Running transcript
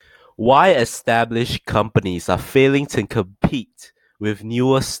Why established companies are failing to compete with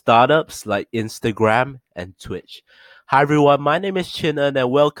newer startups like Instagram and Twitch. Hi everyone, my name is Chinan and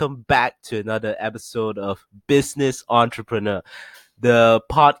welcome back to another episode of Business Entrepreneur, the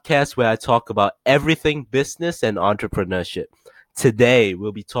podcast where I talk about everything business and entrepreneurship. Today,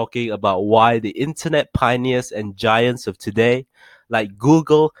 we'll be talking about why the internet pioneers and giants of today, like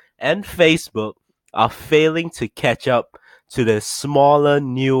Google and Facebook, are failing to catch up to the smaller,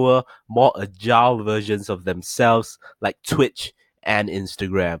 newer, more agile versions of themselves, like Twitch and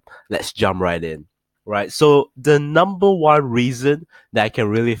Instagram. Let's jump right in. Right. So the number one reason that I can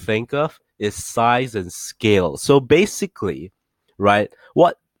really think of is size and scale. So basically, right,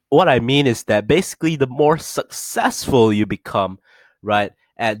 what I mean is that basically the more successful you become, right,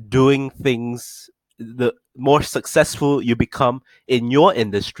 at doing things, the more successful you become in your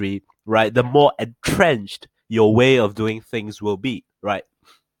industry, right, the more entrenched your way of doing things will be, right?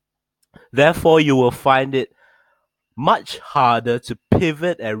 Therefore, you will find it much harder to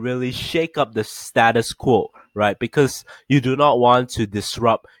pivot and really shake up the status quo, right? Because you do not want to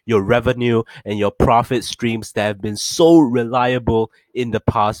disrupt your revenue and your profit streams that have been so reliable in the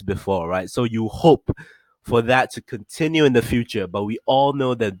past before, right? So you hope for that to continue in the future, but we all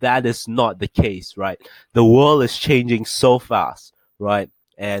know that that is not the case, right? The world is changing so fast, right?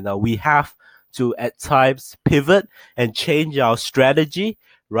 And we have to at times pivot and change our strategy,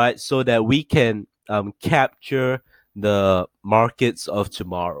 right? So that we can capture the markets of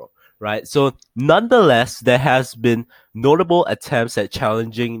tomorrow, right? So nonetheless, there has been notable attempts at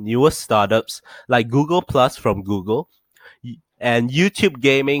challenging newer startups like Google Plus from Google and YouTube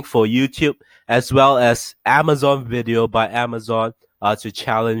Gaming for YouTube, as well as Amazon Video by Amazon to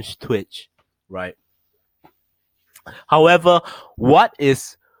challenge Twitch, right? However, what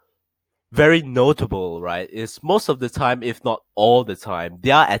is very notable, right, is most of the time, if not all the time,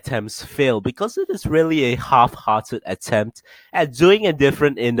 their attempts fail because it is really a half-hearted attempt at doing a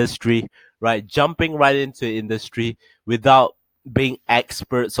different industry, right, jumping right into industry without being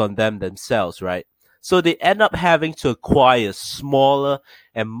experts on them themselves, right? So they end up having to acquire smaller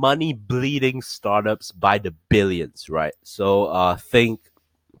and money-bleeding startups by the billions, right? So think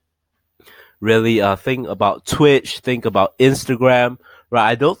about Twitch, think about Instagram, right?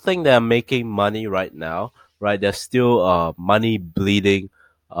 I don't think they're making money right now, right? They're still money bleeding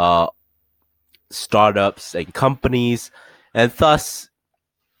uh startups and companies, and thus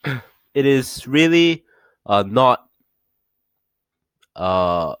it is really not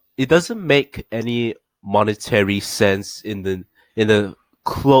it doesn't make any monetary sense in the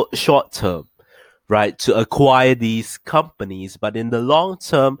short term, right, to acquire these companies. But in the long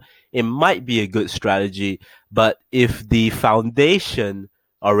term, it might be a good strategy. But if the foundation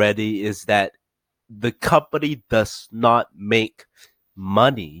already is that the company does not make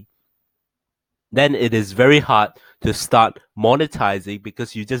money, then it is very hard to start monetizing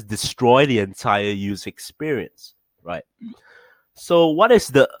because you just destroy the entire user experience, right? So what is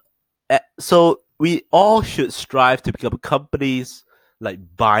the so we all should strive to become companies like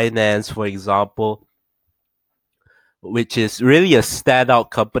Binance, for example, which is really a standout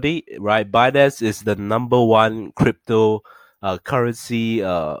company, right? Binance is the number one crypto currency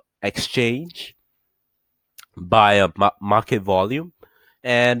exchange by a market volume,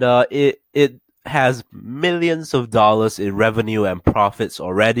 and it has millions of dollars in revenue and profits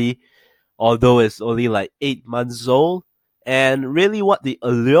already, although it's only like 8 months old. And really, what the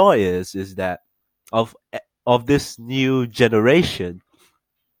allure is that of of this new generation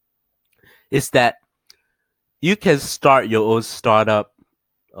is that you can start your own startup,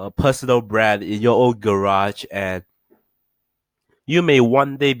 personal brand in your own garage, and you may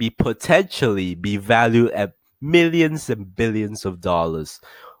one day be potentially be valued at millions and billions of dollars,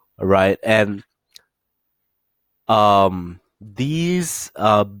 right? And these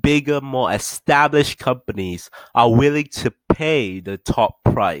bigger, more established companies are willing to pay the top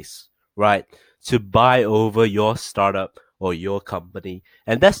price, right, to buy over your startup or your company.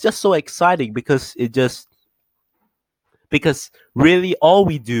 And that's just so exciting because really all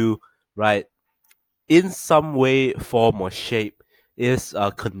we do, right, in some way, form, or shape is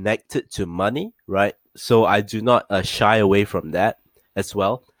connected to money, right? So I do not shy away from that as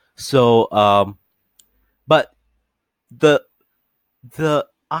well. So, but the the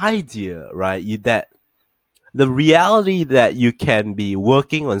idea, right, that the reality that you can be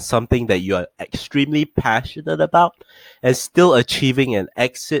working on something that you are extremely passionate about and still achieving an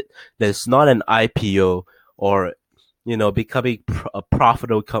exit that's not an IPO or becoming a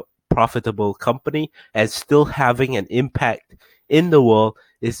profitable company and still having an impact in the world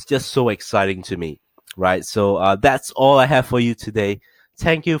is just so exciting to me, right? So that's all I have for you today.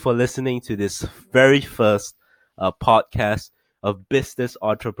 thank you for listening to this very first podcast of Business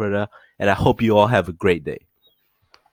Entrepreneur, and I hope you all have a great day.